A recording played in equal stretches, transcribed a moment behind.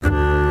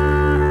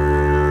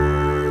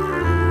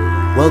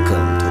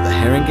Welcome to the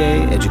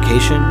Haringey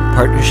Education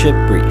Partnership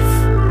Brief.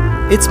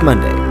 It's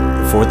Monday,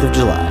 the 4th of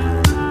July.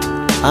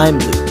 I'm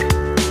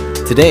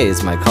Luke. Today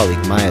is my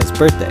colleague Maya's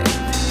birthday,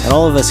 and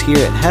all of us here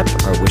at HEP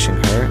are wishing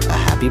her a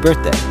happy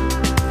birthday.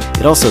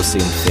 It also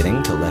seemed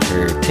fitting to let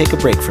her take a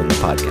break from the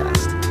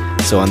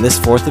podcast. So on this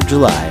 4th of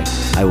July,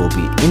 I will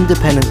be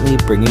independently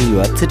bringing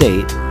you up to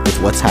date with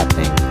what's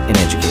happening in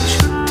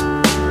education.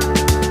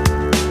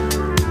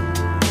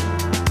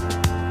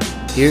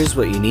 Here's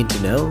what you need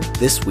to know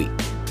this week.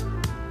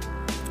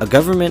 A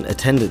government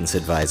attendance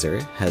advisor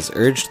has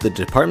urged the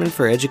Department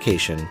for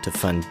Education to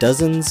fund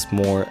dozens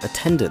more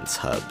attendance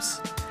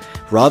hubs.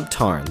 Rob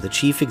Tarn, the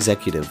chief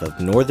executive of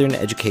Northern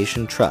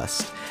Education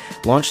Trust,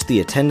 launched the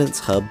Attendance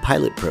Hub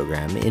pilot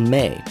program in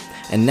May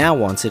and now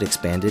wants it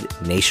expanded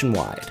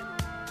nationwide.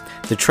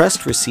 The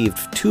trust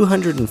received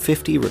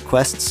 250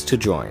 requests to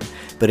join,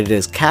 but it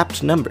has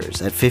capped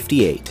numbers at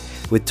 58,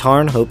 with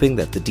Tarn hoping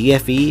that the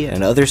DFE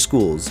and other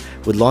schools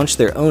would launch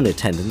their own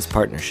attendance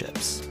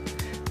partnerships.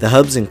 The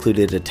hubs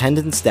included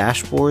attendance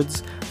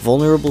dashboards,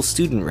 vulnerable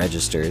student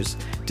registers,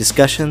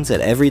 discussions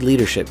at every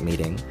leadership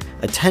meeting,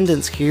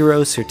 attendance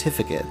hero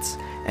certificates,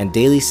 and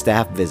daily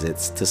staff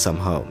visits to some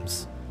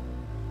homes.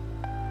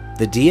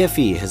 The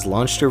DFE has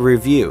launched a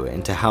review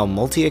into how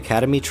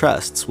multi-academy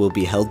trusts will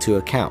be held to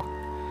account.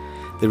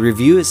 The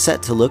review is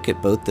set to look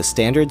at both the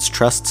standards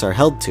trusts are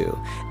held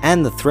to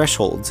and the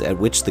thresholds at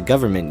which the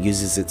government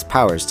uses its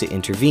powers to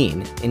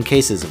intervene in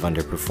cases of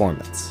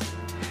underperformance.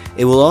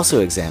 It will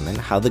also examine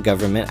how the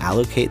government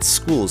allocates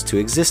schools to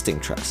existing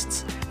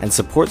trusts and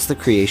supports the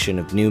creation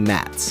of new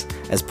MATs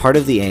as part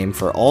of the aim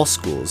for all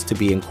schools to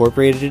be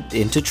incorporated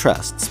into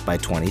trusts by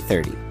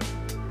 2030.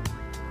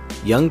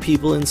 Young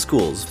people in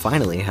schools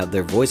finally have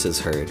their voices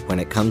heard when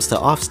it comes to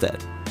Ofsted.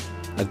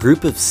 A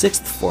group of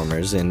sixth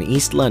formers in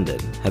East London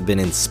have been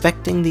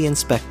inspecting the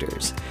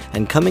inspectors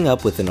and coming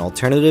up with an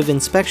alternative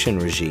inspection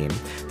regime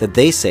that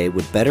they say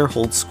would better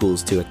hold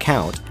schools to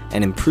account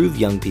and improve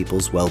young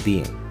people's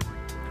well-being.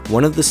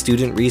 One of the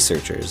student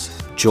researchers,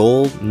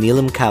 Joel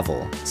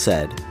Neelam-Kaval,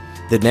 said,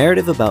 "The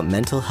narrative about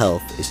mental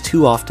health is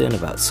too often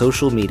about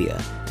social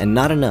media and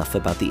not enough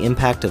about the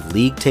impact of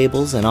league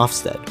tables and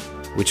Ofsted,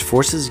 which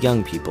forces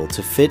young people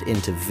to fit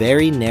into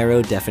very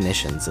narrow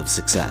definitions of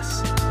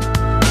success."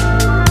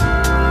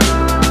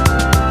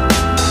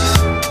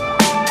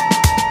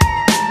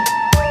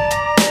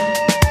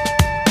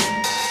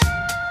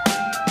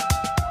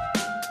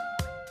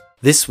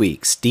 This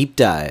week's Deep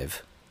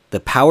Dive: The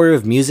Power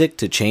of Music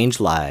to Change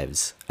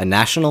Lives, a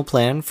National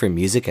Plan for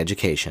Music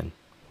Education.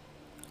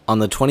 On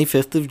the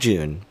 25th of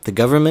June, the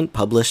government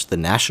published the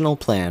National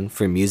Plan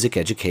for Music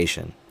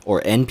Education,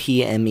 or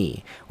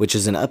NPME, which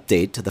is an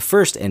update to the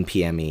first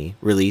NPME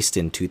released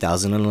in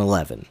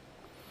 2011.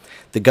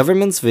 The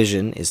government's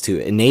vision is to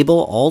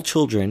enable all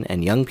children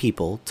and young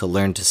people to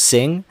learn to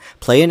sing,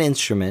 play an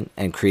instrument,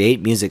 and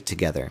create music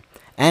together,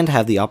 and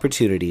have the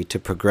opportunity to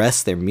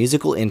progress their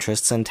musical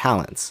interests and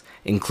talents,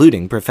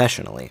 including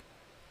professionally.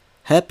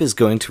 HEP is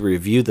going to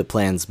review the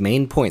plan's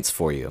main points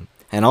for you,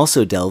 and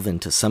also delve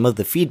into some of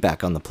the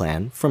feedback on the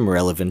plan from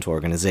relevant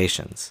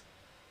organizations.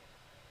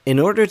 In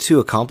order to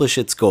accomplish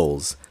its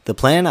goals, the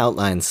plan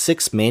outlines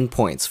 6 main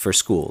points for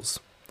schools.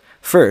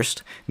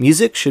 First,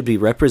 music should be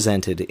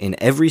represented in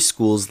every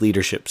school's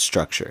leadership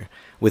structure,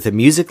 with a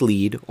music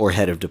lead or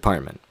head of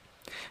department.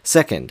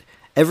 Second,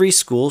 every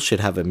school should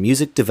have a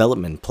music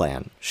development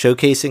plan,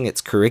 showcasing its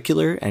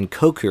curricular and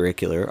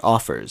co-curricular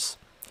offers.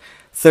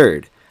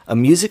 Third, a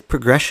music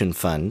progression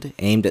fund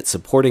aimed at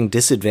supporting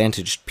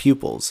disadvantaged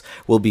pupils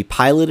will be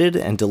piloted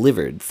and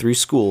delivered through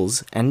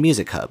schools and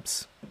music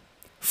hubs.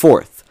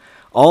 Fourth,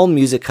 all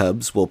music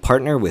hubs will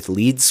partner with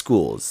lead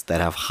schools that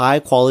have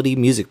high-quality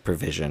music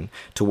provision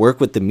to work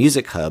with the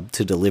music hub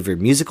to deliver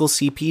musical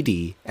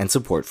CPD and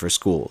support for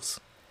schools.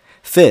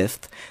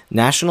 Fifth,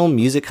 national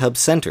music hub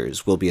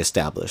centers will be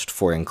established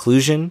for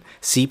inclusion,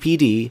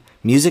 CPD,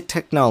 music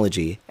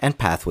technology, and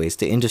pathways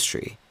to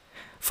industry.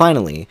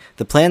 Finally,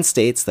 the plan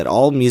states that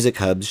all music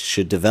hubs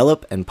should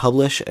develop and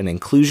publish an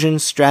inclusion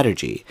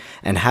strategy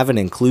and have an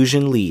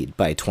inclusion lead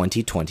by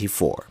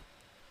 2024.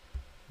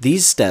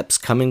 These steps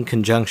come in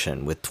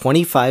conjunction with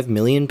 £25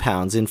 million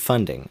in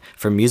funding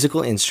for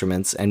musical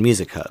instruments and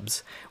music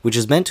hubs, which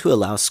is meant to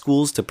allow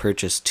schools to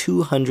purchase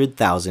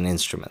 200,000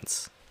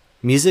 instruments.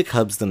 Music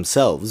hubs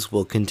themselves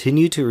will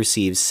continue to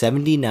receive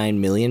 £79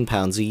 million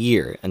a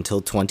year until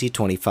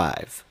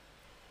 2025.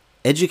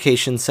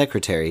 Education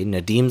Secretary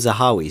Nadeem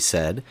Zahawi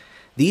said,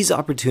 "These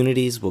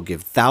opportunities will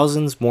give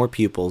thousands more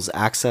pupils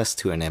access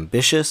to an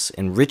ambitious,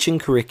 enriching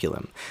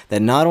curriculum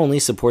that not only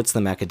supports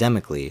them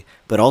academically,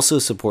 but also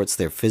supports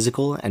their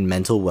physical and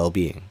mental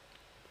well-being."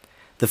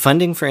 The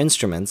funding for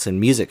instruments and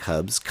music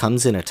hubs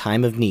comes in a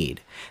time of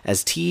need,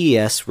 as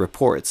TES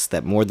reports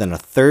that more than a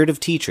third of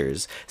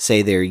teachers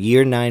say their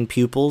Year 9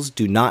 pupils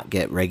do not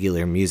get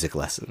regular music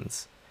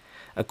lessons.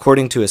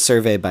 According to a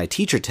survey by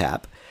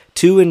TeacherTapp,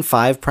 2 in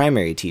 5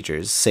 primary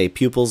teachers say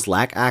pupils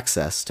lack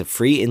access to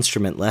free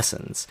instrument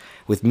lessons,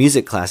 with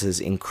music classes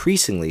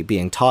increasingly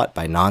being taught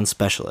by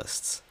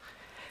non-specialists.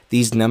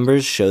 These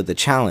numbers show the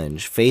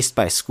challenge faced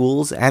by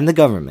schools and the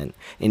government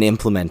in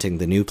implementing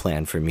the new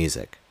plan for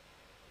music.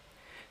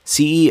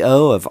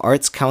 CEO of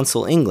Arts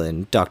Council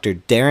England, Dr.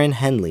 Darren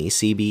Henley,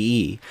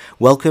 CBE,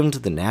 welcomed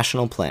the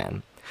national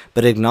plan,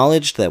 but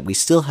acknowledged that we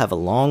still have a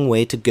long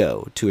way to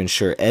go to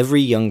ensure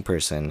every young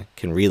person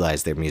can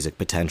realize their music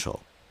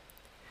potential.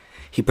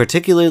 He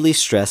particularly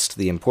stressed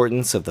the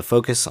importance of the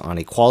focus on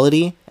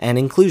equality and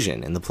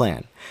inclusion in the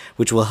plan,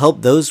 which will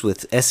help those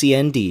with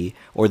SEND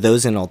or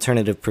those in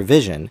alternative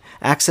provision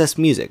access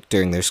music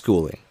during their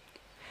schooling.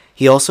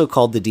 He also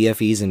called the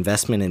DFE's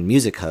investment in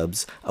music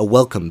hubs a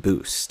welcome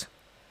boost.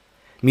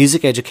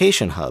 Music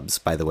education hubs,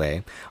 by the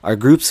way, are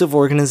groups of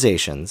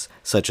organizations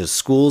such as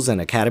schools and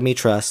academy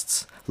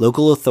trusts,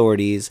 local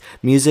authorities,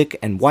 music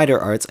and wider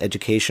arts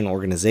education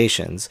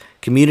organizations,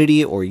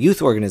 community or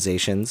youth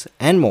organizations,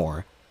 and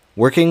more,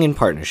 working in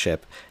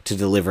partnership to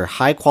deliver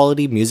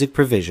high-quality music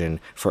provision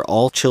for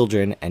all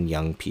children and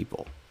young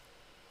people.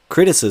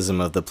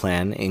 Criticism of the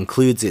plan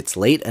includes its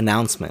late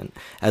announcement,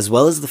 as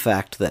well as the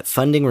fact that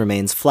funding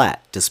remains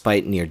flat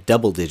despite near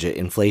double-digit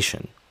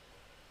inflation.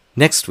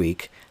 Next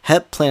week,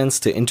 HEP plans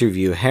to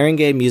interview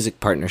Haringey Music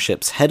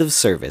Partnership's head of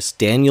service,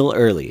 Daniel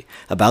Early,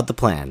 about the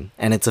plan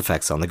and its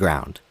effects on the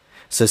ground.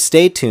 So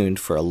stay tuned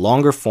for a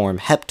longer-form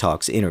HEP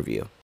Talks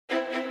interview.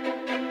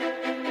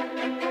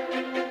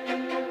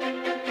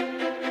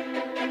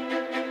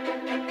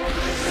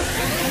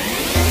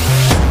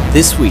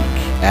 This week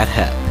at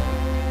HEP.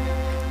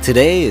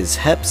 Today is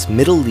HEP's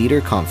Middle Leader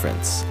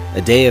Conference,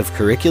 a day of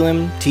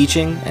curriculum,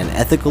 teaching, and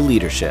ethical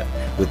leadership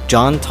with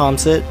John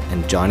Tomsett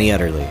and Johnny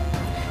Utterly.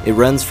 It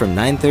runs from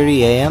 9:30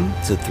 a.m.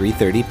 to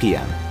 3:30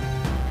 p.m.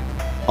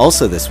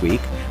 Also this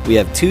week, we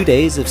have 2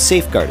 days of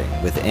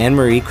safeguarding with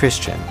Anne-Marie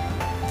Christian.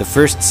 The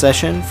first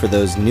session for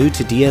those new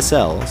to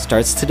DSL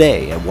starts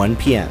today at 1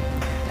 p.m.,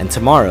 and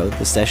tomorrow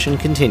the session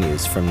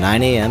continues from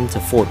 9 a.m. to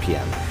 4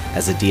 p.m.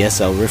 as a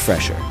DSL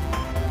refresher.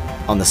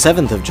 On the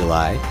 7th of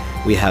July,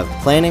 we have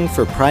Planning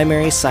for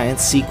Primary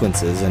Science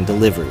Sequences and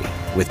Delivery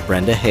with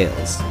Brenda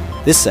Hales.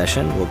 This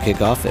session will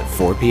kick off at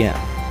 4 p.m.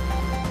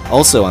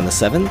 Also on the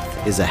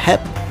 7th is a HEP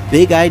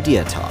Big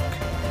Idea Talk.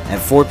 At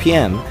 4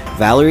 p.m.,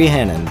 Valerie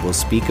Hannon will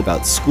speak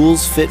about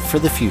schools fit for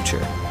the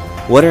future.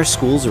 What are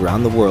schools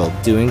around the world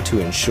doing to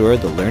ensure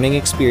the learning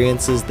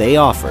experiences they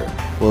offer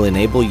will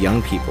enable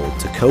young people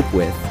to cope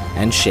with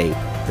and shape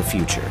the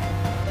future?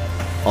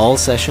 All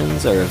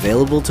sessions are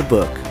available to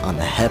book on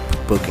the HEP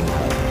Booking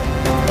Hub.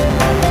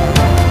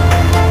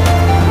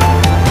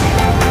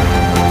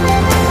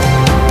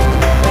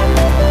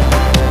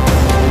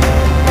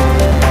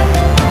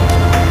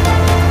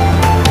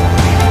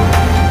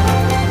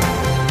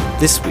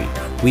 This week,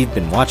 we've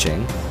been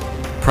watching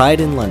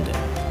Pride in London.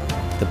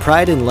 The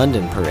Pride in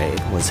London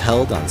parade was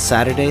held on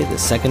Saturday, the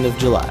 2nd of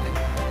July.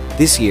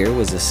 This year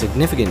was a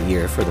significant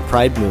year for the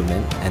Pride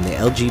movement and the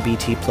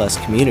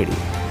LGBT+ community,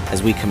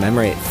 as we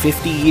commemorate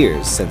 50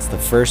 years since the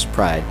first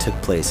Pride took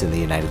place in the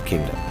United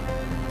Kingdom.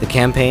 The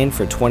campaign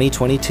for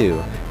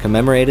 2022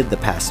 commemorated the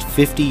past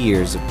 50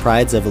 years of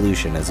Pride's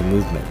evolution as a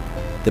movement.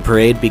 The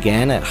parade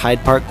began at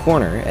Hyde Park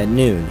Corner at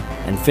noon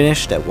and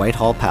finished at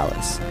Whitehall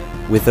Palace,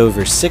 with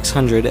over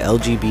 600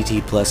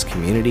 LGBT+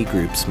 community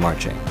groups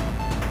marching.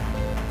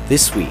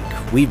 This week,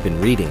 we've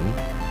been reading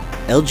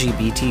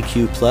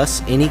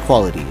LGBTQ+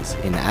 Inequalities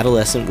in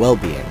Adolescent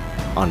Wellbeing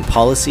on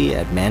Policy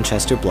at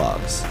Manchester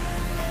Blogs.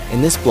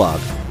 In this blog,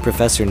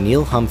 Professor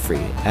Neil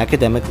Humphrey,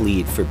 academic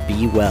lead for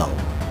Be Well,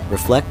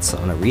 reflects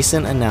on a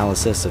recent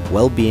analysis of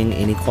well-being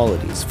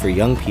inequalities for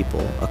young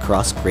people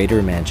across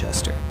Greater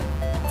Manchester,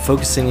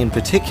 focusing in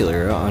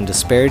particular on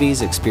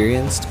disparities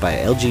experienced by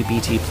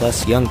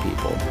LGBT+ young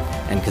people,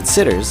 and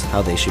considers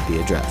how they should be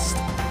addressed.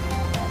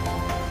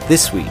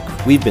 This week,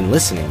 we've been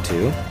listening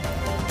to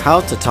How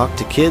to Talk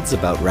to Kids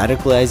About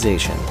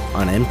Radicalization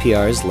on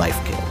NPR's Life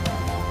Kit.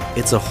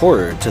 It's a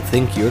horror to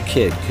think your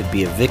kid could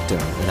be a victim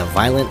in a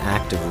violent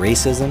act of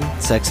racism,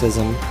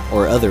 sexism,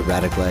 or other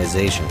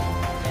radicalization.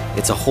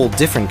 It's a whole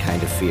different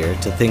kind of fear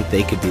to think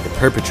they could be the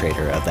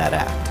perpetrator of that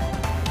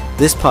act.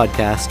 This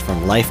podcast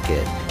from Life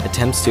Kit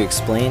attempts to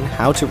explain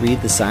how to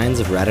read the signs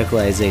of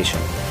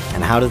radicalization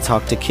and how to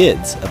talk to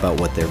kids about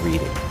what they're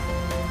reading.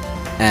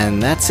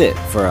 And that's it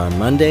for our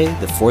Monday,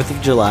 the 4th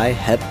of July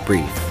HEP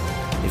Brief.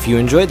 If you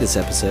enjoyed this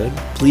episode,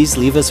 please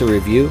leave us a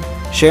review,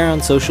 share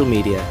on social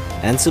media,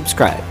 and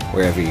subscribe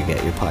wherever you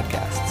get your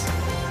podcasts.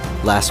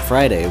 Last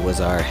Friday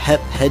was our HEP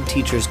Head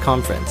Teachers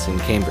Conference in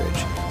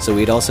Cambridge, so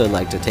we'd also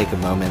like to take a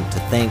moment to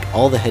thank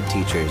all the head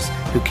teachers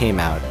who came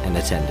out and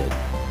attended.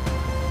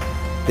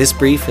 This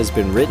brief has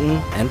been written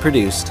and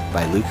produced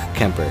by Luke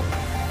Kemper.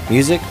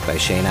 Music by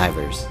Shane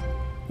Ivers.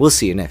 We'll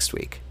see you next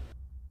week.